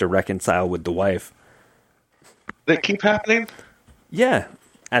did have to reconcile with the wife. Did it keep happening? Yeah,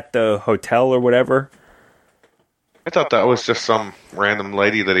 at the hotel or whatever. I thought that was just some random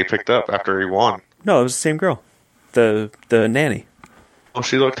lady that he picked up after he won. No, it was the same girl, the nanny. Well,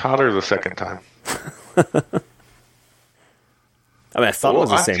 she looked hotter the second time. I mean, I thought it was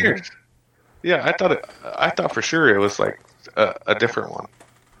the same girl. Yeah, I thought for sure it was like a different one.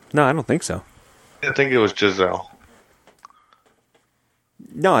 No, I don't think so. I didn't think it was Giselle.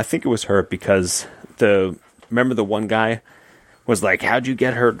 No, I think it was her because remember the one guy was like, how'd you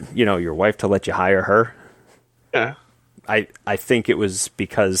get her, your wife to let you hire her? Yeah. I think it was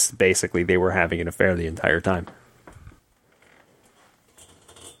because basically they were having an affair the entire time.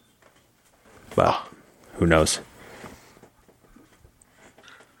 But who knows?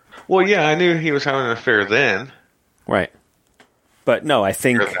 Well, yeah, I knew he was having an affair then. Right. But no, I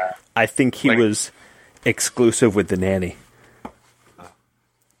think he was exclusive with the nanny.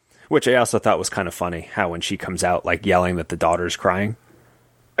 Which I also thought was kind of funny, how when she comes out, like, yelling that the daughter's crying.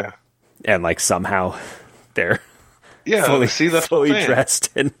 Yeah. And, like, somehow they're fully dressed,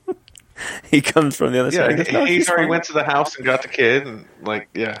 and he comes from the other side. He already went to the house and got the kid, and, like,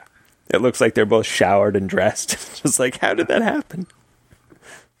 yeah. It looks like they're both showered and dressed. Just like, how did that happen?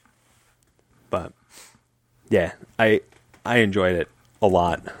 But, yeah, I enjoyed it a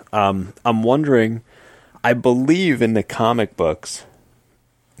lot. I'm wondering, I believe in the comic books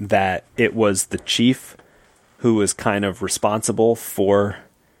that it was the chief who was kind of responsible for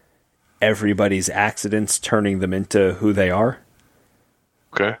everybody's accidents, turning them into who they are.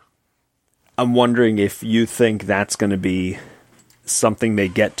 Okay. I'm wondering if you think that's going to be something they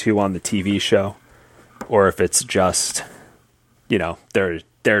get to on the TV show, or if it's just,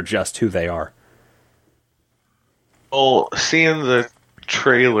 they're just who they are. Well, seeing the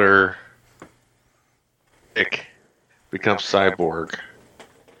trailer, Nick becomes Cyborg.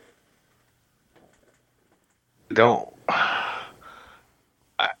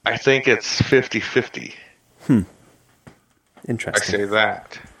 I think it's 50-50. Interesting. I say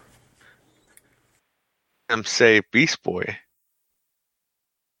that. Say Beast Boy.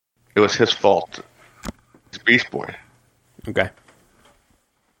 It was his fault. It's Beast Boy. Okay.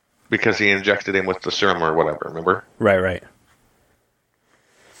 Because he injected him with the serum or whatever, remember? Right.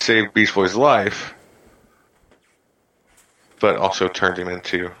 Saved Beast Boy's life, but also turned him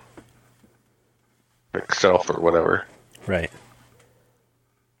into self or whatever. Right.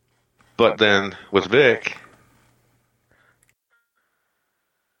 But then with Vic,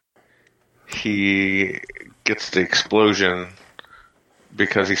 he gets the explosion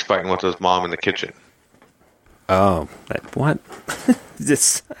because he's fighting with his mom in the kitchen. Oh, what?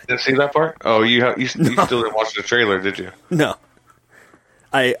 This didn't see that part? Oh, you still didn't watch the trailer, did you? No.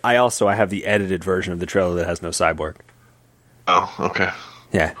 I have the edited version of the trailer that has no Cyborg. Oh, okay.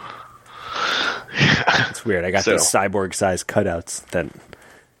 Yeah. It's weird. I got these Cyborg-sized cutouts that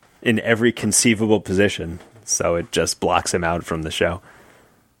in every conceivable position, so it just blocks him out from the show.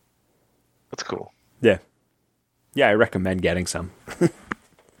 That's cool. Yeah. Yeah, I recommend getting some.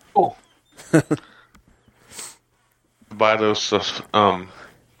 Cool. Buy those the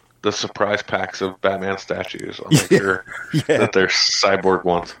surprise packs of Batman statues. I'll make sure that they're cyborg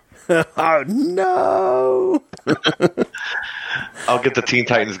ones. Oh no! I'll get the Teen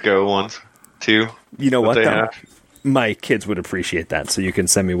Titans Go ones too. You know what? They Though? have. My kids would appreciate that, so you can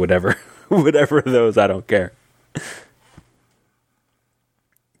send me whatever of those. I don't care.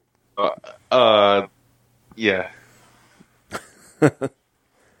 Yeah.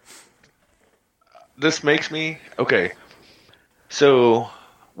 This makes me okay. So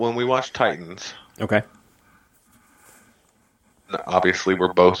when we watch Titans, Okay. obviously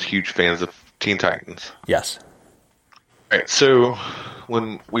we're both huge fans of Teen Titans. Yes. Right. So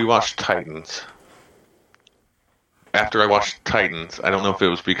when we watched Titans, after I watched Titans, I don't know if it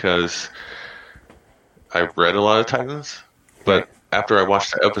was because I read a lot of Titans, but after I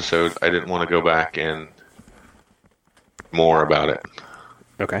watched the episode, I didn't want to go back and more about it.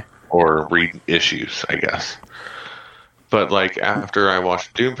 Okay. Or read issues, I guess. But like after I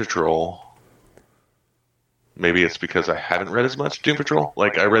watched Doom Patrol, maybe it's because I haven't read as much Doom Patrol.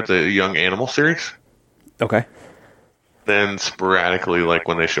 Like I read the Young Animal series. Okay. Then sporadically, like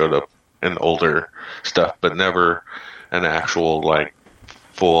when they showed up in older stuff, but never an actual like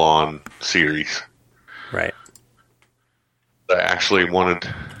full on series. Right. I actually got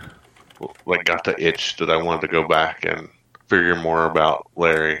the itch that I wanted to go back and figure more about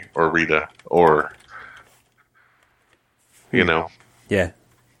Larry or Rita or, Yeah.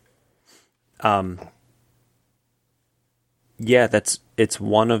 Yeah, it's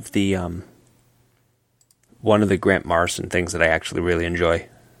one of the Grant Morrison things that I actually really enjoy.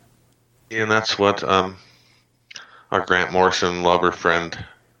 And that's what our Grant Morrison lover friend,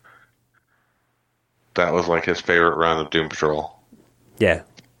 that was like his favorite run of Doom Patrol. Yeah.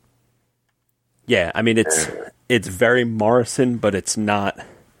 Yeah, I mean it's very Morrison, but it's not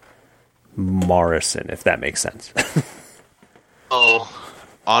Morrison, if that makes sense. Oh,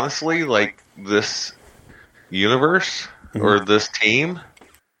 honestly, like this universe or this team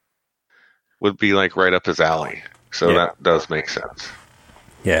would be like right up his alley. So that does make sense.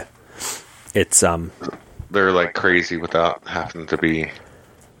 Yeah. It's They're like crazy without having to be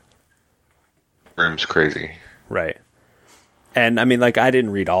Grimm's crazy. right. And I mean, like, I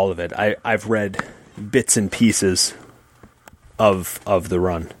didn't read all of it. I've read bits and pieces of the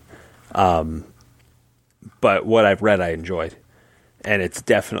run. But what I've read, I enjoyed. And it's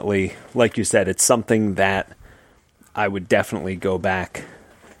definitely, like you said, it's something that I would definitely go back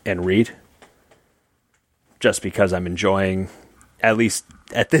and read. Just because I'm enjoying, at least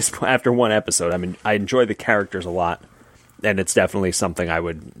at this point, after one episode, I enjoy the characters a lot. And it's definitely something I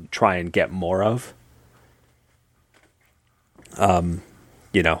would try and get more of.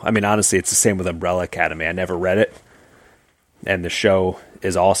 Honestly, it's the same with Umbrella Academy. I never read it, and the show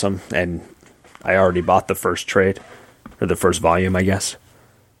is awesome, and I already bought the first trade, or the first volume, I guess.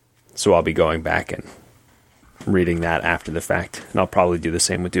 So I'll be going back and reading that after the fact, and I'll probably do the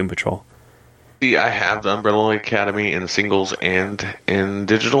same with Doom Patrol. See, I have the Umbrella Academy in singles and in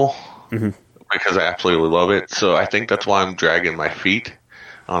digital because I absolutely love it. So I think that's why I'm dragging my feet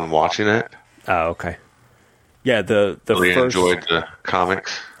on watching it. Oh, okay. Yeah, the really first, enjoyed the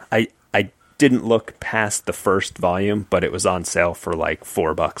comics. I didn't look past the first volume, but it was on sale for like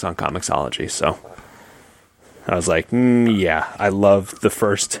 $4 on Comixology. So I was like, yeah, I love the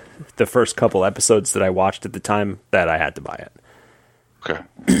first couple episodes that I watched at the time that I had to buy it. Okay.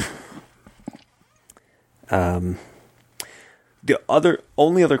 The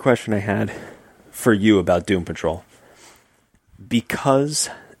only other question I had for you about Doom Patrol, because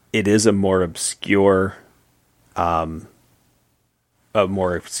it is a more obscure comic,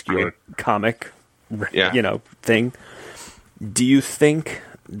 thing. Do you think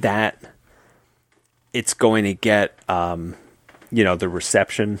that it's going to get, the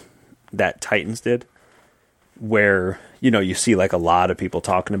reception that Titans did, where, you see like a lot of people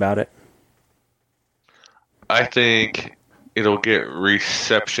talking about it? I think it'll get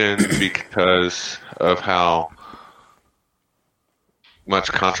reception because of how much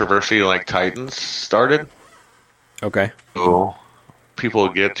controversy like Titans started. Okay. So people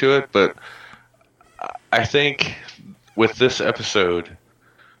will get to it, but I think with this episode,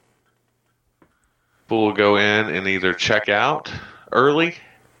 people will go in and either check out early,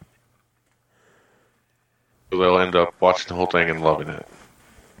 or they'll end up watching the whole thing and loving it.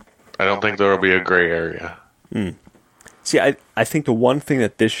 I don't think there will be a gray area. See, I think the one thing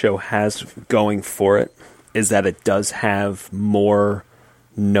that this show has going for it is that it does have more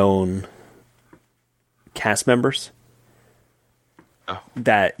known cast members.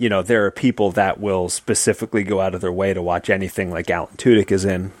 that, you know, there are people that will specifically go out of their way to watch anything like Alan Tudyk is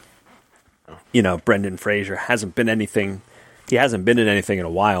in. You know, Brendan Fraser hasn't been in anything in a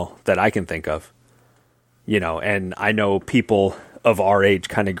while that I can think of. You know, and I know people of our age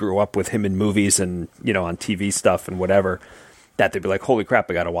kind of grew up with him in movies and, you know, on TV stuff and whatever, that they'd be like, holy crap,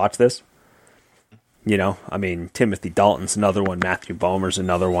 I got to watch this. You know, I mean, Timothy Dalton's another one, Matthew Bomer's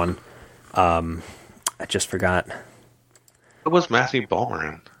another one. I just forgot. What was Matthew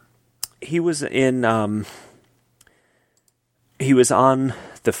Bomer in? He was in, he was on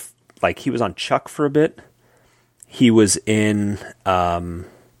he was on Chuck for a bit. He was in, one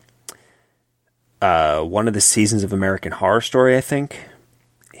of the seasons of American Horror Story, I think.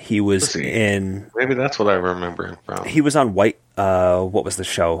 He was in... Maybe that's what I remember him from. He was on what was the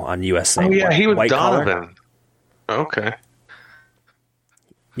show on USA? Oh, yeah, he was White Donovan. Collar? Okay.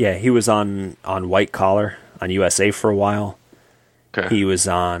 Yeah, he was on White Collar on USA for a while. Okay. He was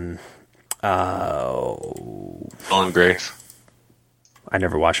on... Will and Grace. I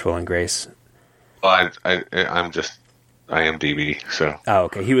never watched Will and Grace. Well, I'm just IMDb, so... Oh,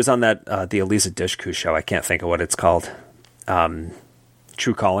 okay. He was on that the Eliza Dushku show. I can't think of what it's called.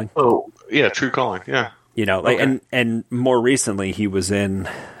 True Calling. Oh, yeah, True Calling, yeah. You know, like, Okay. and more recently he was in...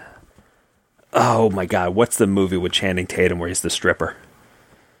 Oh, my God. What's the movie with Channing Tatum where he's the stripper?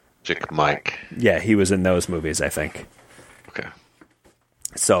 Magic Mike. Yeah, he was in those movies, I think. Okay.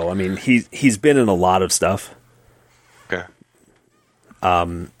 So, I mean, he's been in a lot of stuff. Okay.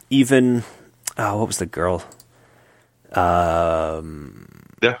 Even... what was the girl? Yeah.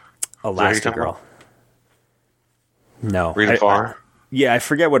 Elastigirl. No. Rita Farr. Yeah, I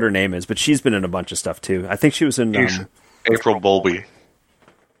forget what her name is, but she's been in a bunch of stuff, too. I think she was in... April Bowlby.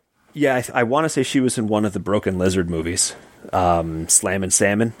 Yeah, I want to say she was in one of the Broken Lizard movies. Slam and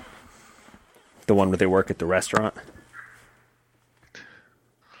Salmon. The one where they work at the restaurant.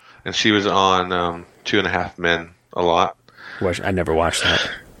 And she was on 2.5 Men a lot. I never watched that.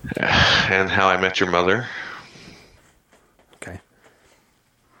 And How I Met Your Mother. Okay.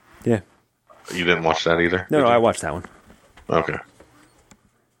 Yeah. You didn't watch that either? No, I watched that one. Okay.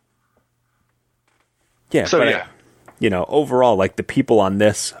 Yeah, So, but yeah. you know, overall, like, the people on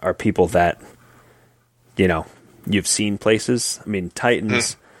this are people that, you know, you've seen places. I mean,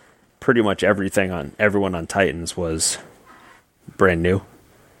 Titans, pretty much everyone on Titans was brand new.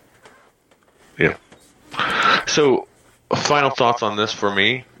 Yeah. So, final thoughts on this for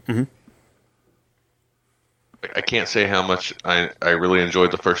me. Mm-hmm. I can't say how much I really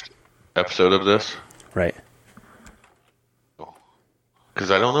enjoyed the first episode of this. Right.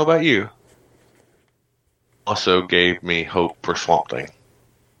 Because I don't know about you. Also gave me hope for Swamp Thing.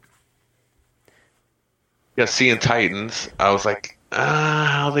 Yeah, seeing Titans, I was like,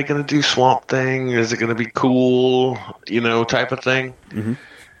 how are they going to do Swamp Thing? Is it going to be cool? You know, type of thing. Mm-hmm.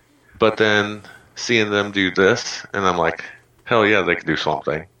 But then seeing them do this, and I'm like, hell yeah, they could do Swamp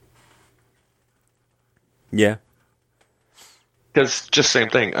Thing. Yeah. Because just same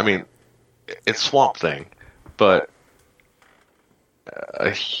thing. I mean, it's Swamp Thing, but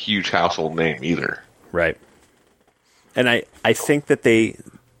a huge household name either. Right. And I think that the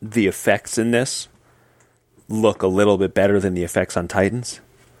effects in this look a little bit better than the effects on Titans.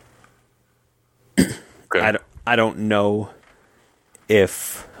 Okay. I don't know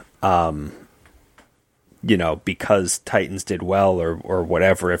if, you know, because Titans did well or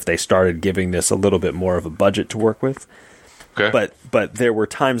whatever, if they started giving this a little bit more of a budget to work with. Okay. But there were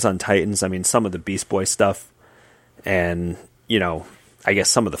times on Titans, I mean, some of the Beast Boy stuff and, you know, I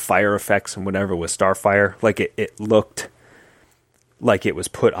guess some of the fire effects and whatever with Starfire, like it looked like it was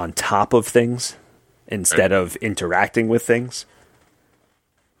put on top of things instead of interacting with things.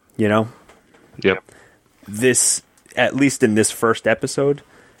 You know? Yep. This, at least in this first episode,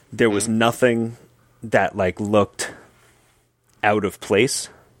 there was nothing that like looked out of place.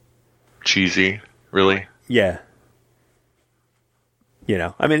 Cheesy, really? Yeah. You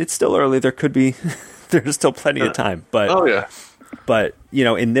know, I mean, it's still early. There could be, there's still plenty of time, but Oh, yeah. But, you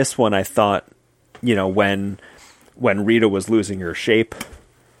know, in this one, I thought, you know, when Rita was losing her shape,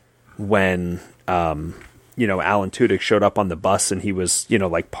 when, you know, Alan Tudyk showed up on the bus and he was, you know,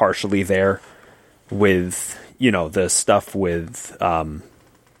 like partially there with, you know, the stuff with,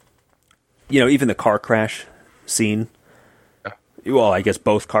 you know, even the car crash scene. Well, I guess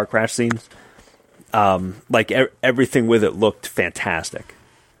both car crash scenes. Like everything with it looked fantastic.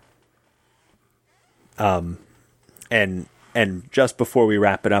 And just before we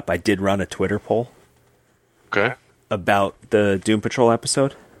wrap it up, I did run a Twitter poll Okay. about the Doom Patrol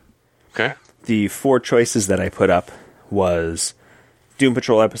episode. Okay. The 4 choices that I put up was Doom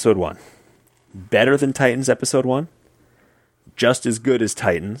Patrol episode 1, better than Titans episode 1, just as good as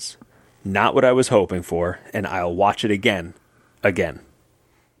Titans, not what I was hoping for, and I'll watch it again.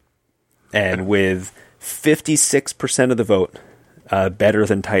 And with 56% of the vote, better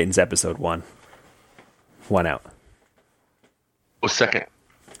than Titans episode 1. 1 out. Was second?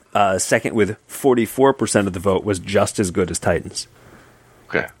 Second with 44% of the vote was just as good as Titans.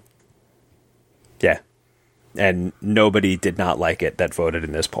 Okay. Yeah. And nobody did not like it that voted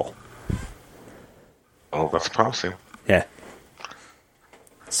in this poll. Oh, that's promising. Yeah.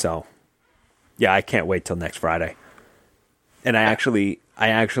 So, yeah, I can't wait till next Friday. And I actually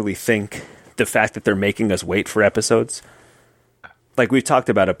think the fact that they're making us wait for episodes, like we've talked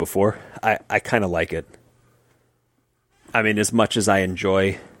about it before, I kind of like it. I mean, as much as I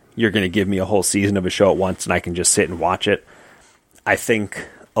enjoy, you're going to give me a whole season of a show at once and I can just sit and watch it. I think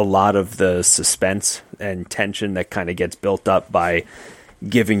a lot of the suspense and tension that kind of gets built up by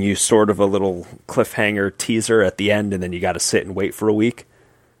giving you sort of a little cliffhanger teaser at the end and then you got to sit and wait for a week.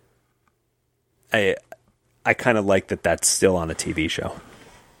 I kind of like that that's still on a TV show.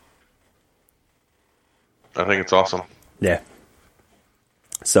 I think it's awesome. Yeah.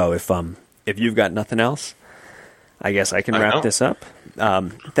 So if you've got nothing else, I guess I can wrap this up.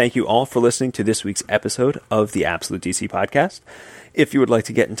 Thank you all for listening to this week's episode of the Absolute DC Podcast. If you would like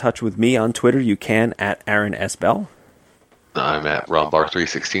to get in touch with me on Twitter, you can at Aaron S. Bell. I'm at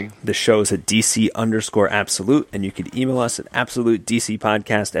RonBar316. The show's at DC_Absolute, and you can email us at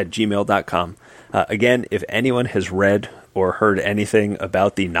absolutedcpodcast@gmail.com. Again, if anyone has read or heard anything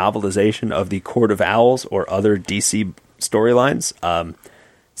about the novelization of the Court of Owls or other DC storylines,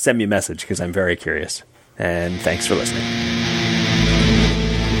 send me a message because I'm very curious. And thanks for listening.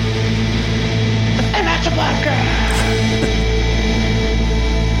 And that's a podcast.